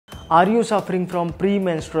Are you suffering from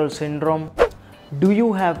premenstrual syndrome? Do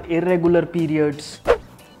you have irregular periods?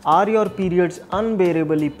 Are your periods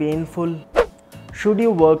unbearably painful? Should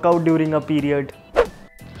you work out during a period?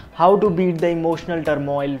 How to beat the emotional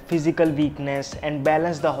turmoil, physical weakness, and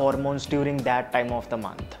balance the hormones during that time of the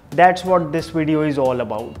month. That's what this video is all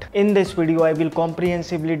about. In this video, I will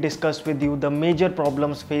comprehensively discuss with you the major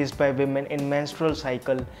problems faced by women in menstrual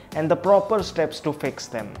cycle and the proper steps to fix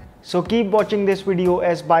them. So keep watching this video,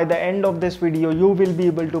 as by the end of this video, you will be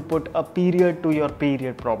able to put a period to your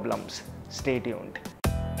period problems. Stay tuned.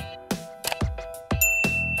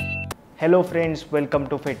 Hello friends, welcome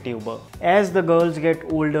to FitTuber. As the girls get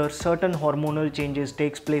older, certain hormonal changes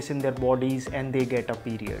takes place in their bodies and they get a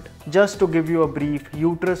period. Just to give you a brief,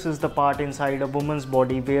 uterus is the part inside a woman's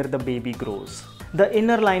body where the baby grows. The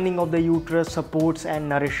inner lining of the uterus supports and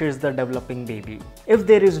nourishes the developing baby. If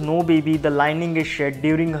there is no baby, the lining is shed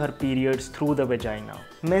during her periods through the vagina.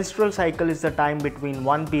 Menstrual cycle is the time between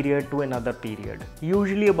one period to another period,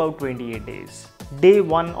 usually about 28 days. Day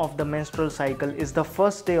 1 of the menstrual cycle is the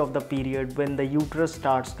first day of the period when the uterus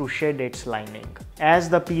starts to shed its lining. As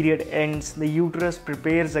the period ends, the uterus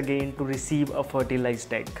prepares again to receive a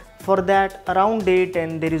fertilized egg. For that, around day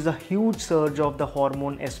 10, there is a huge surge of the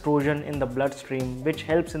hormone estrogen in the bloodstream, which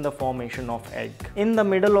helps in the formation of egg. In the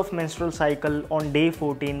middle of menstrual cycle, on day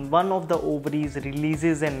 14, one of the ovaries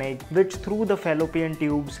releases an egg which through the fallopian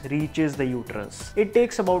tubes reaches the uterus. It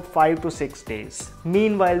takes about 5 to 6 days.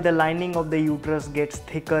 Meanwhile, the lining of the uterus gets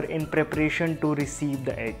thicker in preparation to receive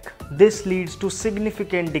the egg. This leads to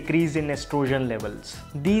significant decrease in estrogen levels.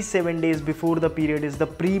 These 7 days before the period is the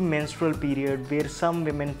premenstrual period, where some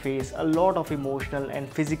women face a lot of emotional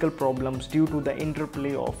and physical problems due to the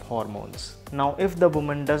interplay of hormones. Now, if the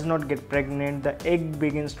woman does not get pregnant, the egg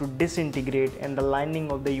begins to disintegrate and the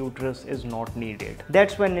lining of the uterus is not needed.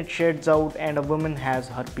 That's when it sheds out and a woman has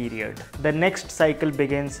her period. The next cycle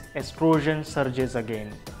begins, estrogen surges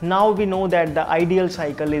again. Now we know that the ideal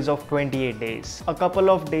cycle is of 28 days. A couple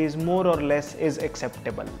of days more or less is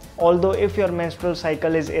acceptable. Although if your menstrual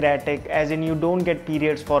cycle is erratic, as in you don't get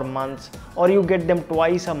periods for months or you get them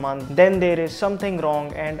twice a month, then there is something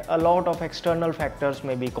wrong and a lot of external factors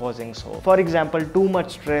may be causing so. For example, too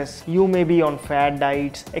much stress, you may be on fad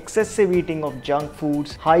diets, excessive eating of junk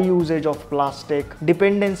foods, high usage of plastic,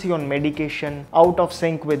 dependency on medication, out of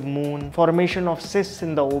sync with moon, formation of cysts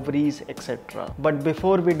in the ovaries, etc. But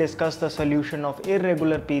before we discuss the solution of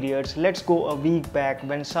irregular periods, let's go a week back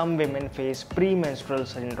when some women face premenstrual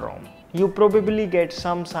syndrome. You probably get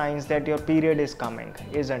some signs that your period is coming,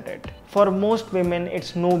 isn't it? For most women,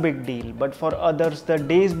 it's no big deal, but for others, the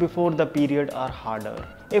days before the period are harder.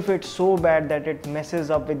 If it's so bad that it messes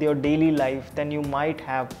up with your daily life, then you might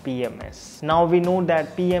have PMS. Now we know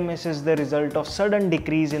that PMS is the result of sudden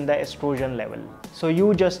decrease in the estrogen level. So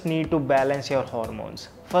you just need to balance your hormones.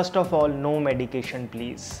 First of all, no medication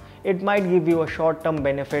please. It might give you a short-term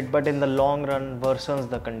benefit, but in the long run worsens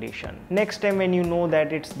the condition. Next time when you know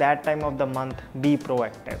that it's that time of the month, be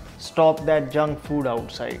proactive. Stop that junk food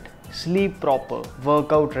outside. Sleep proper,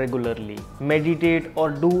 work out regularly, meditate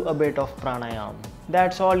or do a bit of pranayama.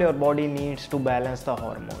 That's all your body needs to balance the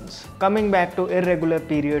hormones. Coming back to irregular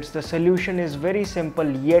periods, the solution is very simple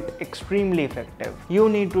yet extremely effective. You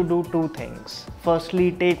need to do two things.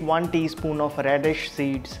 Firstly, take 1 teaspoon of radish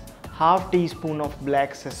seeds, half teaspoon of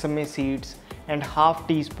black sesame seeds and half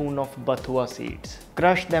teaspoon of bathua seeds.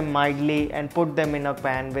 Crush them mildly and put them in a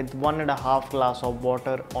pan with 1.5 glass of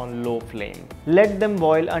water on low flame. Let them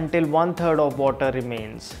boil until 1/3 of water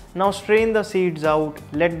remains. Now strain the seeds out,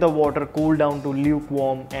 let the water cool down to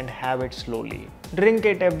lukewarm and have it slowly. Drink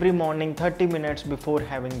it every morning 30 minutes before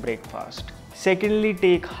having breakfast. Secondly,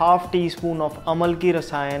 take half teaspoon of amalki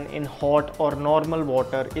rasayan in hot or normal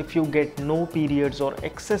water if you get no periods or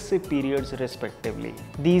excessive periods respectively.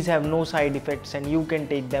 These have no side effects and you can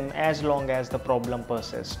take them as long as the problem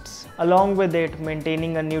persists. Along with it,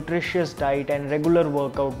 maintaining a nutritious diet and regular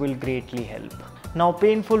workout will greatly help. Now,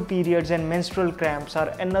 painful periods and menstrual cramps are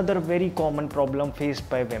another very common problem faced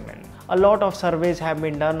by women. A lot of surveys have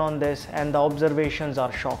been done on this and the observations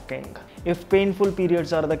are shocking. If painful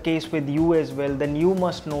periods are the case with you as well, then you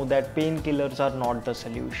must know that painkillers are not the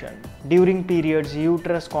solution. During periods,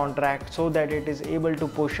 uterus contracts so that it is able to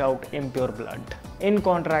push out impure blood. In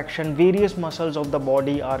contraction, various muscles of the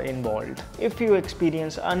body are involved. If you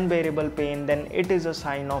experience unbearable pain, then it is a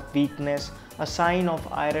sign of weakness, a sign of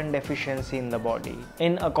iron deficiency in the body.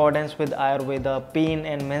 In accordance with Ayurveda, pain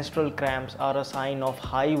and menstrual cramps are a sign of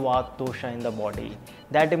high Vata dosha in the body.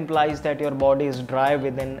 That implies that your body is dry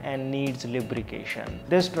within and needs lubrication.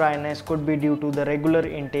 This dryness could be due to the regular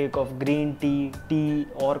intake of green tea, tea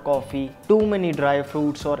or coffee, too many dry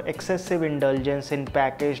fruits or excessive indulgence in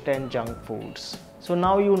packaged and junk foods. So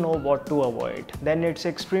now you know what to avoid. Then it's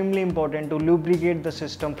extremely important to lubricate the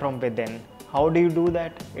system from within. How do you do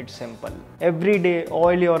that? It's simple. Every day,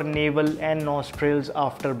 oil your navel and nostrils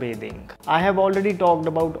after bathing. I have already talked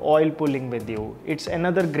about oil pulling with you. It's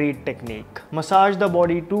another great technique. Massage the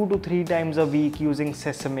body 2 to 3 times a week using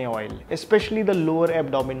sesame oil, especially the lower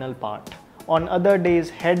abdominal part. On other days,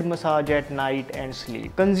 head massage at night and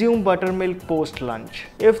sleep. Consume buttermilk post-lunch.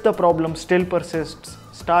 If the problem still persists,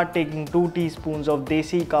 start taking 2 teaspoons of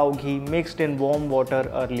desi cow ghee mixed in warm water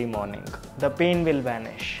early morning. The pain will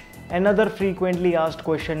vanish. Another frequently asked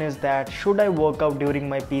question is that, should I work out during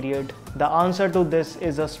my period? The answer to this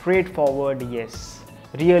is a straightforward yes.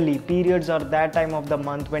 Really, periods are that time of the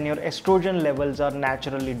month when your estrogen levels are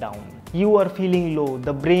naturally down. You are feeling low,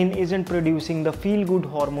 the brain isn't producing the feel-good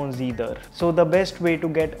hormones either. So the best way to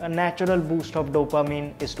get a natural boost of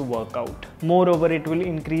dopamine is to work out. Moreover, it will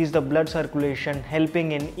increase the blood circulation,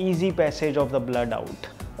 helping in easy passage of the blood out.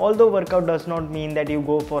 Although workout does not mean that you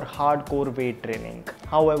go for hardcore weight training.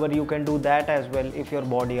 However, you can do that as well if your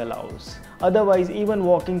body allows. Otherwise, even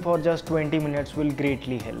walking for just 20 minutes will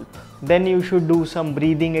greatly help. Then you should do some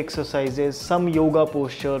breathing exercises, some yoga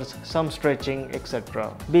postures, some stretching,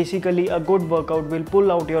 etc. Basically, a good workout will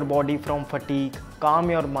pull out your body from fatigue, calm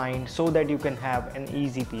your mind so that you can have an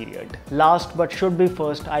easy period. Last but should be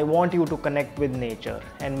first, I want you to connect with nature.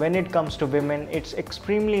 And when it comes to women, it's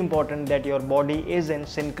extremely important that your body is in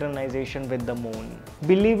synchronization with the moon.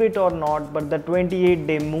 Believe it or not, but the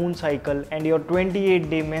 28-day moon cycle and your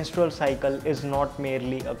 28-day menstrual cycle is not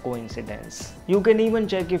merely a coincidence. You can even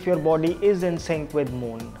check if your body is in sync with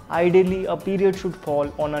moon. Ideally, a period should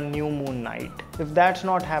fall on a new moon night. If that's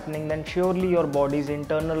not happening, then surely your body's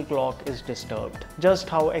internal clock is disturbed. Just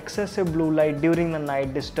how excessive blue light during the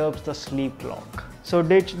night disturbs the sleep clock. So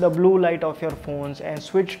ditch the blue light of your phones and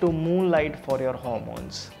switch to moonlight for your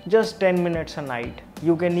hormones. Just 10 minutes a night.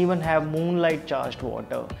 You can even have moonlight charged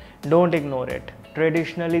water. Don't ignore it.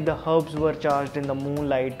 Traditionally, the herbs were charged in the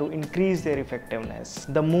moonlight to increase their effectiveness.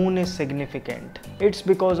 The moon is significant. It's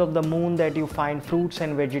because of the moon that you find fruits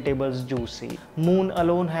and vegetables juicy. Moon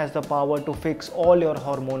alone has the power to fix all your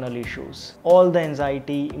hormonal issues. All the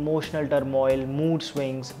anxiety, emotional turmoil, mood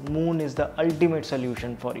swings, moon is the ultimate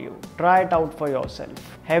solution for you. Try it out for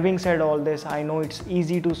yourself. Having said all this, I know it's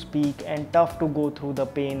easy to speak and tough to go through the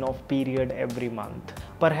pain of period every month.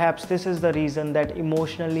 Perhaps this is the reason that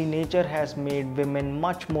emotionally nature has made women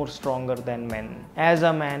much more stronger than men. As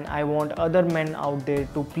a man, I want other men out there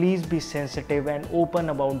to please be sensitive and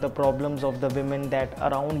open about the problems of the women that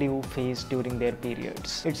around you face during their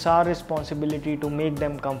periods. It's our responsibility to make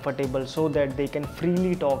them comfortable so that they can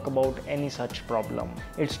freely talk about any such problem.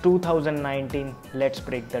 It's 2019, let's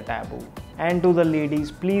break the taboo. And to the ladies,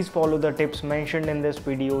 please follow the tips mentioned in this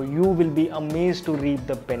video. You will be amazed to reap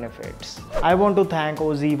the benefits. I want to thank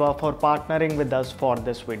Oziva for partnering with us for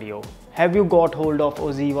this video. Have you got hold of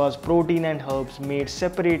Oziva's protein and herbs made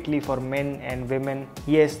separately for men and women?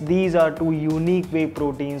 Yes, these are 2 unique whey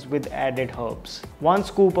proteins with added herbs. 1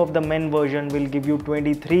 scoop of the men version will give you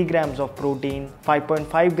 23 grams of protein,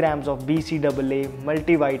 5.5 grams of BCAA,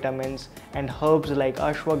 multivitamins, and herbs like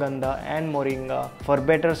ashwagandha and moringa for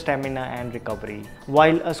better stamina and recovery.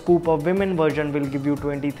 While a scoop of women version will give you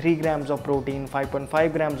 23 grams of protein,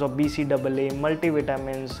 5.5 grams of BCAA,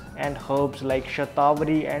 multivitamins, and herbs like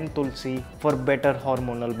shatavari and tulsi for better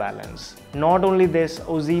hormonal balance. Not only this,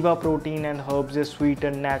 Oziva protein and herbs is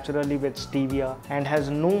sweetened naturally with stevia and has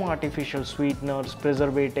no artificial sweeteners,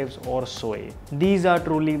 preservatives or soy. These are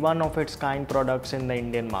truly one of its kind products in the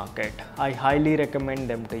Indian market. I highly recommend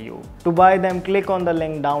them to you. To buy them, click on the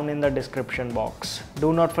link down in the description box.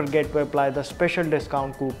 Do not forget to apply the special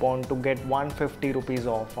discount coupon to get 150 rupees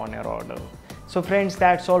off on your order. So friends,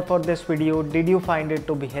 that's all for this video. Did you find it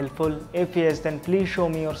to be helpful? If yes, then please show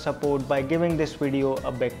me your support by giving this video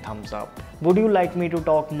a big thumbs up. Would you like me to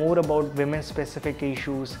talk more about women specific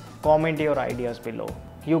issues? Comment your ideas below.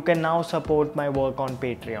 You can now support my work on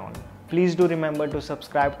Patreon. Please do remember to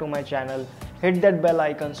subscribe to my channel, hit that bell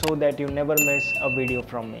icon so that you never miss a video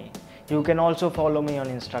from me. You can also follow me on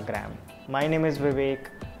Instagram. My name is Vivek.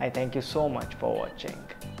 I thank you so much for watching.